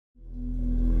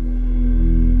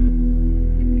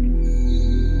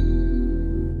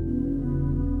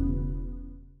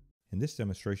this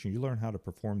demonstration, you learn how to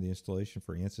perform the installation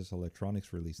for Ansys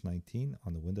Electronics Release 19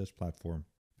 on the Windows platform.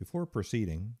 Before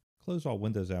proceeding, close all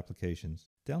Windows applications,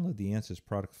 download the Ansys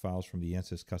product files from the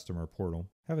Ansys customer portal,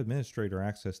 have administrator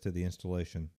access to the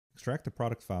installation, extract the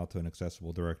product file to an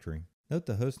accessible directory. Note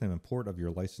the hostname and port of your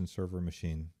licensed server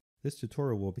machine. This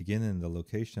tutorial will begin in the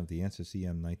location of the Ansys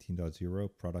EM 19.0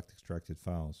 product extracted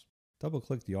files.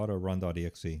 Double-click the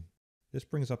auto-run.exe. This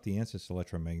brings up the Ansys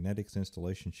Electromagnetics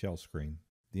installation shell screen.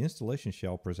 The installation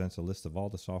shell presents a list of all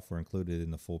the software included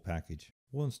in the full package.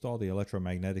 We'll install the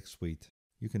Electromagnetics suite.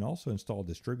 You can also install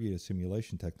distributed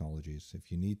simulation technologies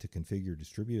if you need to configure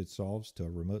distributed solves to a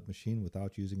remote machine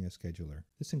without using a scheduler.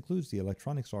 This includes the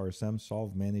Electronics RSM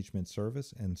Solve Management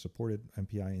Service and supported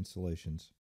MPI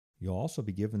installations. You'll also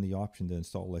be given the option to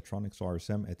install Electronics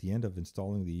RSM at the end of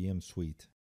installing the EM suite.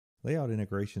 Layout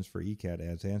integrations for ECAD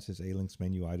adds Ansys A-Links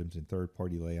menu items and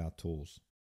third-party layout tools.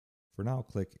 For now,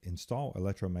 click Install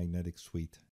Electromagnetics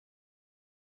Suite.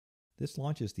 This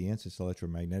launches the Ansys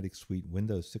Electromagnetics Suite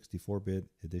Windows 64-bit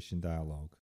Edition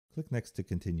dialog. Click Next to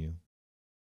continue.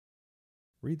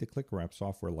 Read the ClickWrap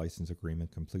software license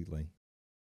agreement completely.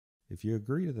 If you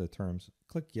agree to the terms,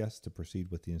 click Yes to proceed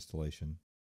with the installation.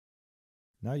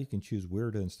 Now you can choose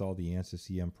where to install the Ansys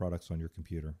EM products on your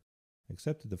computer.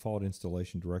 Accept the default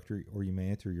installation directory, or you may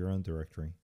enter your own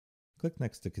directory. Click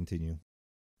Next to continue.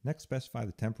 Next, specify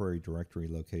the temporary directory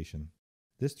location.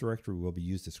 This directory will be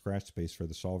used as scratch space for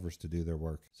the solvers to do their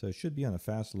work, so it should be on a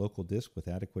fast local disk with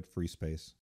adequate free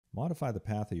space. Modify the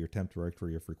path of your temp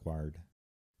directory if required.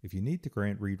 If you need to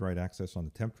grant read-write access on the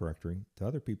temp directory to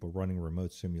other people running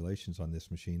remote simulations on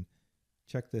this machine,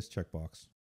 check this checkbox.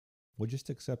 We'll just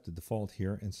accept the default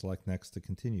here and select Next to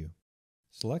continue.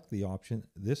 Select the option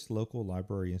This Local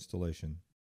Library Installation.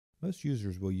 Most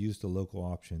users will use the local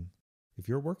option. If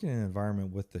you're working in an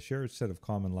environment with the shared set of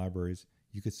common libraries,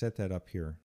 you could set that up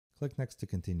here. Click Next to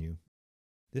continue.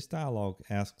 This dialog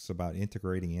asks about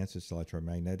integrating Ansys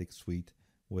Electromagnetics Suite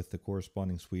with the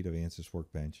corresponding suite of Ansys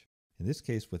Workbench, in this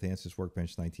case with Ansys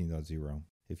Workbench 19.0.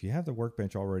 If you have the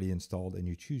Workbench already installed and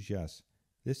you choose Yes,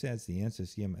 this adds the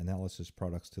Ansys EM Analysis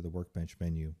products to the Workbench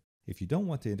menu. If you don't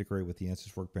want to integrate with the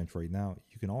Ansys Workbench right now,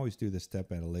 you can always do this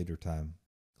step at a later time.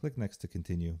 Click Next to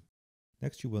continue.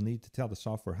 Next, you will need to tell the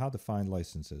software how to find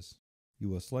licenses. You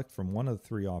will select from one of the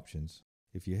three options.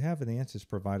 If you have an Ansys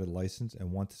provided license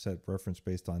and want to set reference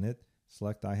based on it,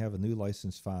 select I have a new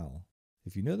license file.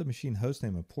 If you know the machine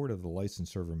hostname and port of the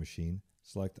license server machine,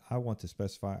 select I want to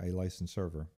specify a license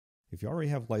server. If you already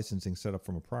have licensing set up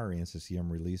from a prior Ansys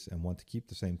EM release and want to keep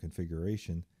the same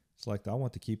configuration, select I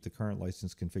want to keep the current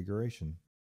license configuration.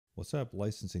 We'll set up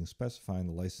licensing specifying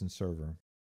the license server.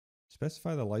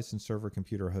 Specify the license server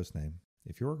computer hostname.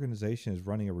 If your organization is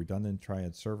running a redundant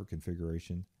triad server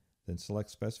configuration, then select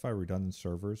Specify Redundant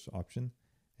Servers option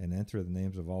and enter the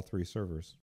names of all three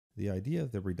servers. The idea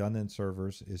of the redundant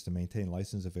servers is to maintain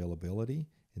license availability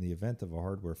in the event of a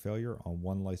hardware failure on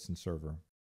one license server.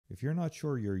 If you're not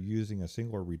sure you're using a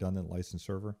single or redundant license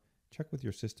server, check with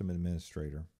your system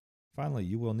administrator. Finally,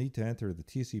 you will need to enter the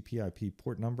TCP/IP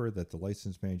port number that the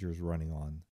license manager is running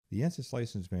on. The Ansys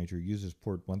License Manager uses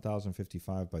port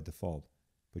 1055 by default,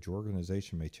 but your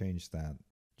organization may change that.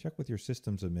 Check with your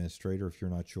systems administrator if you're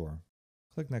not sure.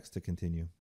 Click Next to continue.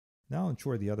 Now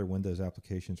ensure the other Windows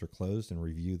applications are closed and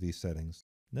review these settings.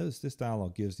 Notice this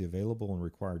dialog gives the available and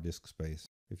required disk space.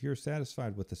 If you're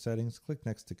satisfied with the settings, click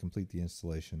Next to complete the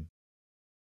installation.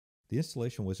 The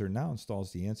installation wizard now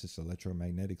installs the Ansys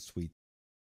Electromagnetics Suite.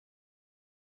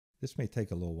 This may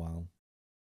take a little while.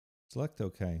 Select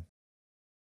OK.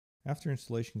 After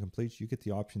installation completes, you get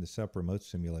the option to set up remote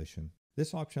simulation.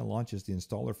 This option launches the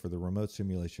installer for the Remote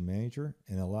Simulation Manager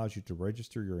and allows you to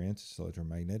register your Ansys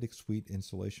Electromagnetics Suite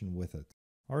installation with it.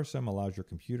 RSM allows your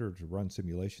computer to run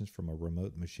simulations from a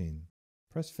remote machine.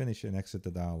 Press Finish and exit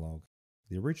the dialog.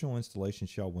 The original installation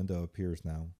shell window appears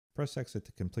now. Press Exit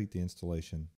to complete the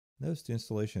installation. Notice the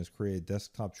installation has created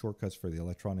desktop shortcuts for the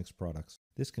electronics products.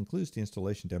 This concludes the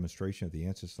installation demonstration of the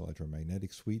Ansys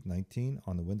Electromagnetics Suite 19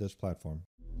 on the Windows platform.